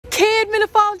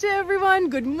Nilafalja, everyone.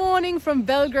 Good morning from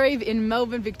Belgrave in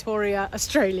Melbourne, Victoria,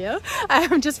 Australia.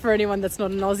 Just for anyone that's not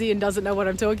an Aussie and doesn't know what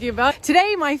I'm talking about.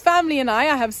 Today, my family and I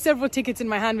have several tickets in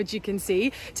my hand, which you can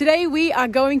see. Today, we are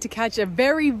going to catch a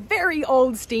very, very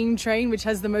old steam train, which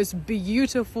has the most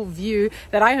beautiful view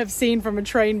that I have seen from a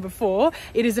train before.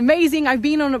 It is amazing. I've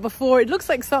been on it before. It looks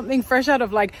like something fresh out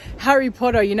of like Harry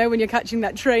Potter, you know, when you're catching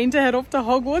that train to head off to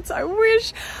Hogwarts. I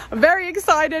wish. I'm very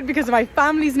excited because my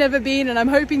family's never been, and I'm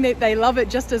hoping that they love it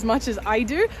just as much as I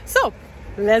do. So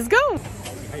let's go.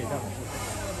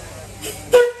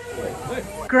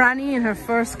 Granny in her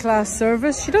first class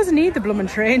service. She doesn't need the blooming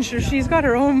train. She's got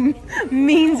her own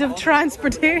means of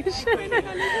transportation.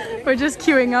 We're just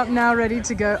queuing up now, ready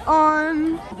to go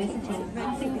on.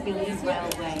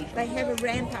 They have a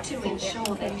ramp up to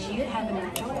ensure that you have an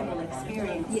enjoyable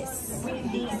experience. Yes. We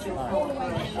need your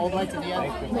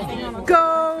cooperation.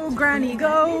 Go, Granny,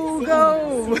 go,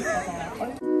 go.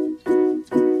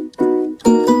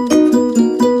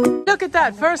 Look at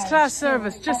that, first class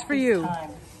service just for you.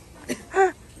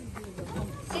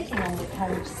 Sitting on the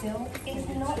carriage sill is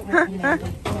not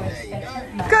recommended for a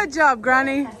special. Good job,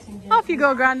 Granny. Off you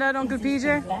go, Grandad, Uncle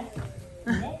PJ.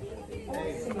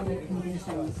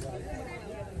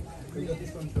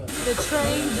 The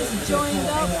train just joined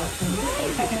up.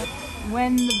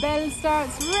 When the bell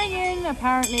starts ringing,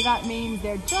 apparently that means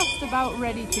they're just about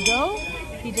ready to go.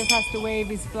 He just has to wave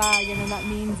his flag, and then that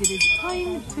means it is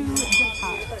time to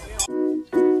depart.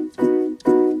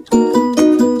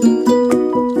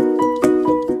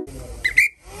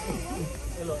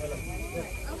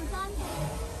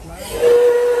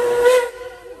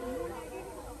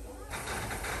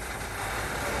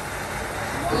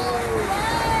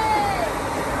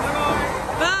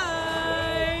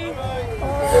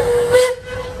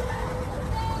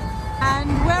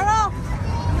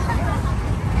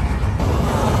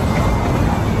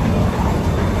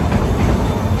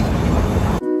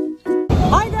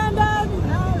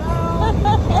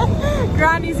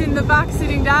 Granny's in the back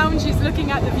sitting down. She's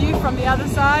looking at the view from the other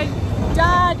side.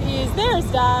 Dad is, there's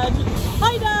Dad.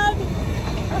 Hi Dad.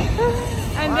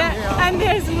 And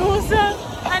there's Musa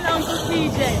and Uncle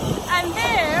PJ. And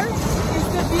there is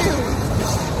the view.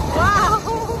 Wow.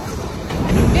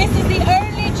 This is the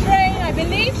only train, I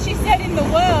believe she said, in the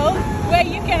world where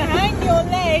you can hang your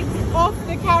legs off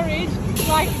the carriage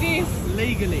like this.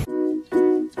 Legally.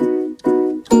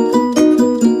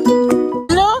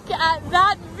 Look at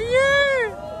that view.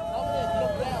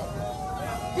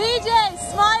 PJ,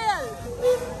 smile!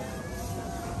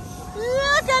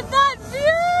 Look at that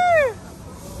view!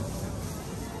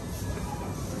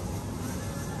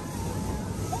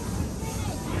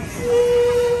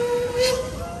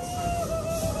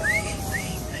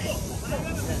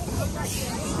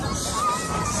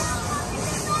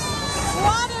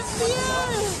 What a view!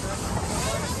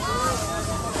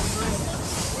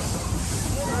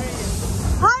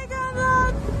 Hi,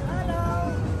 Grandad! Hello!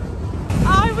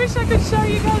 I wish I could show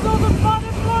you guys all the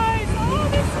butterflies. Oh,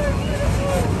 they're so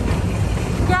beautiful.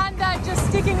 Grandad just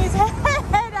sticking his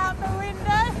head out the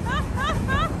window.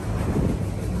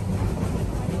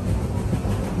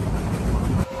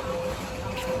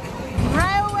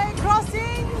 Railway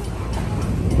crossing.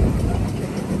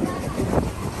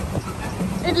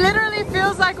 It literally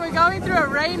feels like we're going through a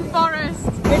rainforest.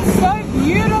 It's so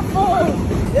beautiful.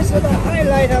 This is the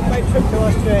highlight of my trip to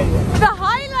Australia. The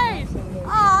highlight?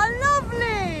 Oh,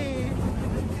 lovely!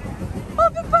 Oh,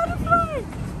 the butterfly!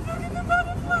 Look at the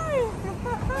butterfly!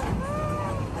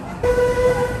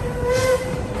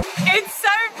 It's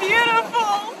so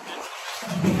beautiful!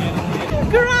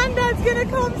 Grandad's gonna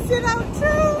come sit out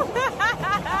too!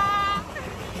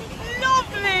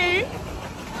 Lovely!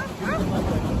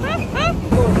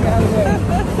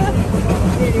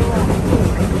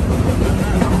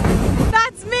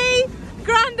 That's me,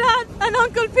 Grandad and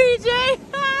Uncle PJ!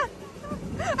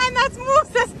 And that's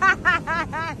Musa's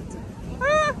hat!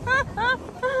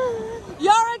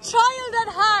 You're a child at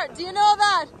heart, do you know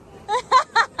that?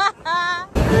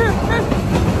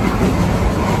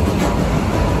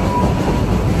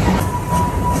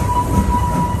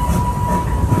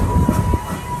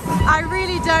 I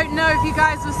really don't know if you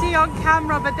guys will see on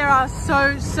camera, but there are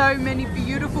so many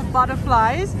beautiful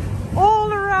butterflies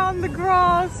all around the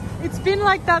grass. It's been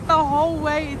like that the whole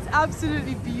way. It's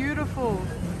absolutely beautiful.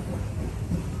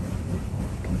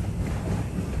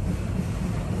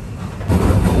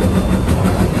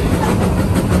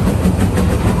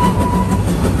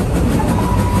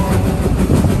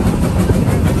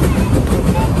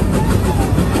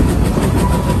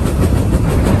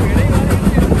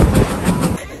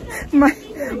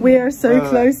 We are so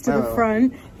close to the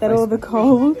front that all the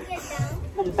coal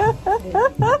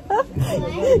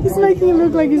He's making it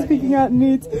look like he's picking out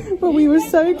newts, but we were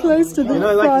so close to the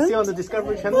front. Like you see on the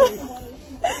Discovery Channel.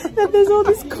 That there's all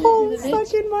this coal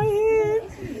stuck in my hair.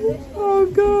 Oh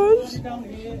gosh.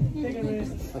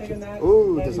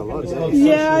 Oh, there's a lot there.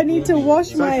 Yeah, I need to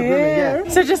wash my hair.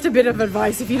 So just a bit of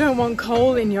advice, if you don't want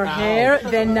coal in your hair,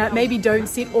 then maybe don't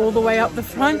sit all the way up the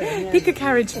front. Pick a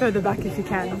carriage further back if you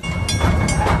can.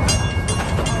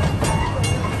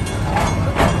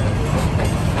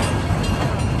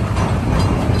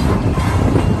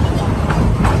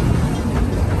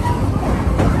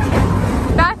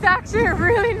 That's actually a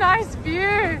really nice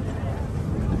view.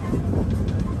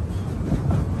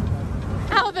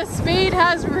 How the speed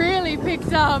has really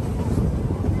picked up.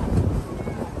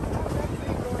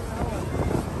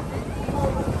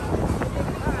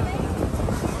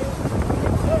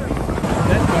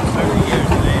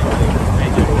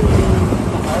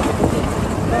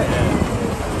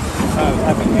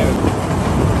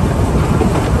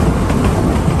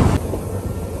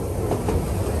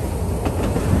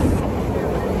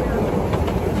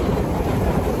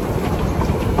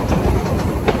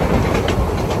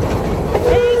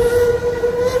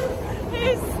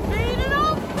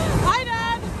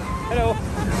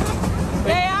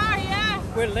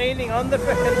 On the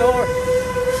frickin' door.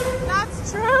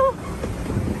 That's true.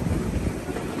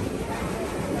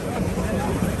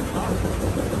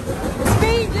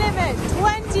 Speed limit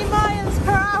 20 miles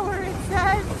per hour, it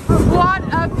says. What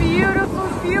a beautiful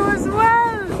view as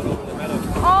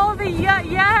well. All the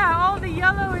all the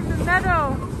yellow in the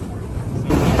meadow.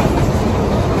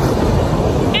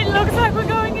 It looks like we're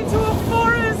going into a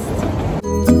forest.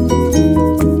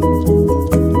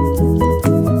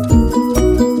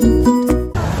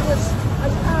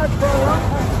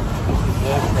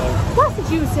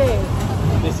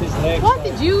 What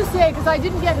did you say? Because I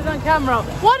didn't get it on camera.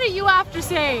 What are you after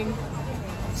saying?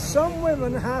 Some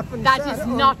women happen. That is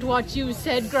not what you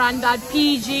said, Grandad.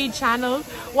 PG channel.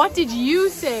 What did you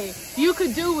say? You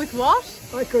could do with what?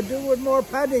 I could do with more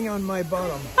padding on my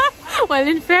bottom. Well,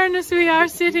 in fairness, we are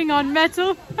sitting on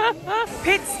metal.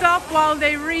 Pit stop while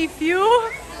they refuel.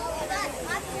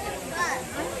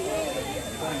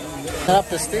 Up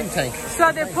the steam tank.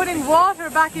 So they're putting water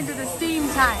back into the steam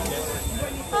tank.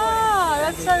 Ah,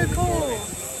 that's so cool.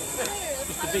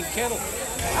 Just a big kettle.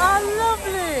 Ah,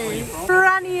 lovely.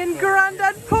 Granny and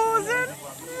Grandad posing.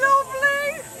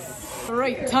 Lovely.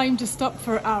 Right, time to stop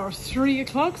for our 3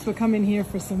 o'clock. So we're coming here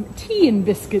for some tea and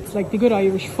biscuits like the good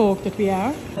Irish folk that we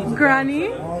are. Granny,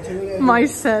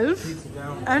 myself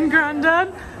and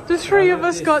Grandad. The 3 of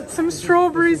us got some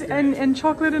strawberries and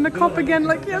chocolate in a cup again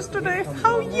like yesterday.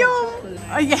 How yum.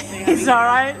 Oh yeah, it's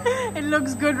alright. It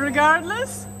looks good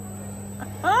regardless.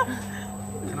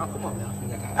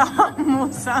 Oh,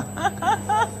 Musa.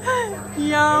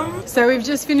 Yum. So we've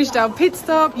just finished our pit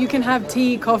stop. You can have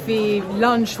tea, coffee,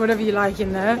 lunch, whatever you like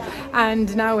in there.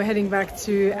 And now we're heading back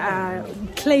to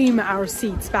claim our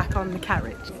seats back on the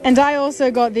carriage. And I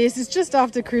also got this. It's just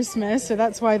after Christmas, so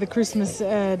that's why the Christmas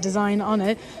design on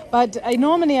it. But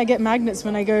normally I get magnets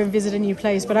when I go and visit a new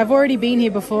place, but I've already been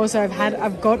here before, so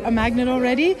I've got a magnet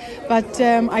already. But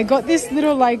I got this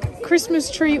little like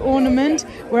Christmas tree ornament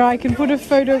where I can put a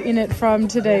photo in it from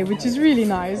today, which is really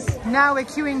nice. Now we're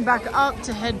queuing back up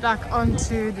to head back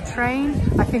onto the train.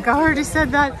 I think I already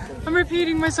said that. I'm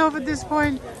repeating myself at this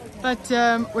point, but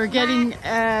we're getting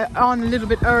on a little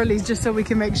bit early just so we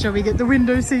can make sure we get the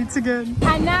window seats again.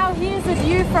 And now here's a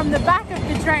view from the back of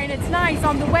the train. It's nice.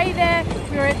 On the way there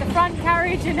we were at the front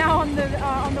carriage, and now on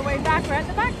the way back we're at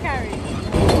the back carriage.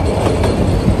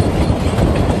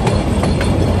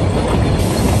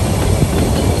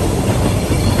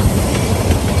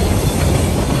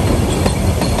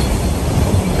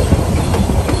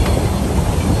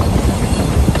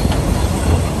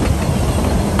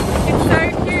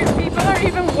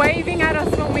 Waving at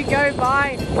us when we go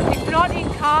by. If not in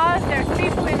cars, there's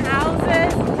people in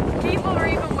houses. People are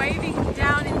even waving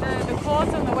down in the course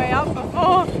on the way up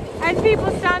before, and people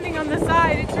standing on the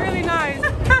side. It's really nice.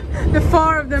 The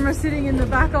 4 of them are sitting in the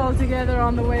back all together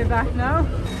on the way back now.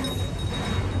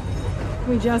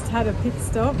 We just had a pit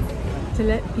stop to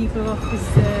let people off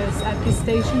at this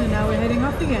station, and now we're heading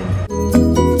off again.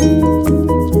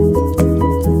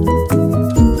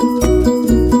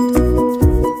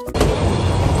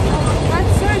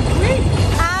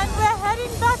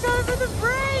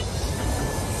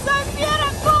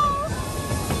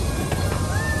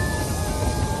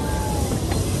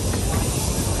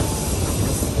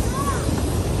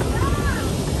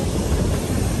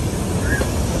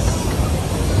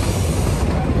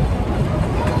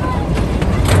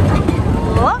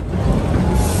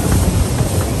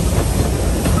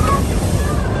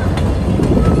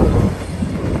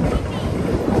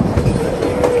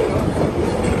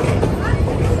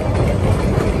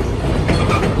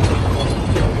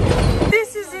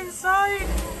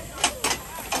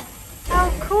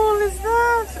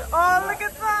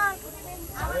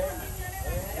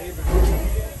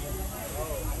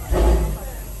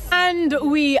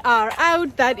 we are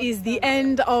out. That is the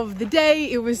end of the day.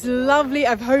 It was lovely.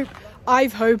 I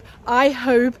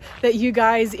hope that you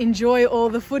guys enjoy all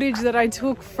the footage that I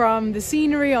took from the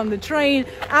scenery on the train.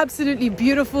 Absolutely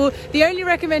beautiful. The only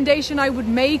recommendation I would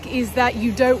make is that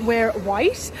you don't wear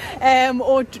white,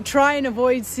 or try and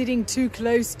avoid sitting too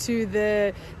close to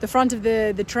the front of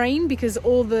the train, because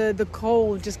all the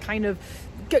coal just kind of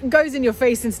goes in your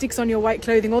face and sticks on your white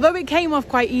clothing, although it came off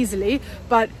quite easily.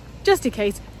 But just in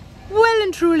case, well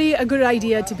and truly a good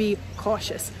idea to be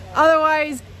cautious.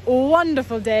 Otherwise,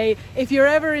 wonderful day. If you're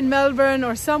ever in Melbourne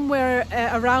or somewhere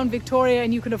around Victoria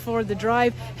and you can afford the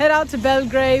drive, head out to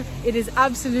Belgrave. It is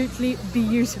absolutely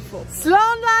beautiful.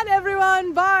 Slán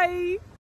everyone. Bye.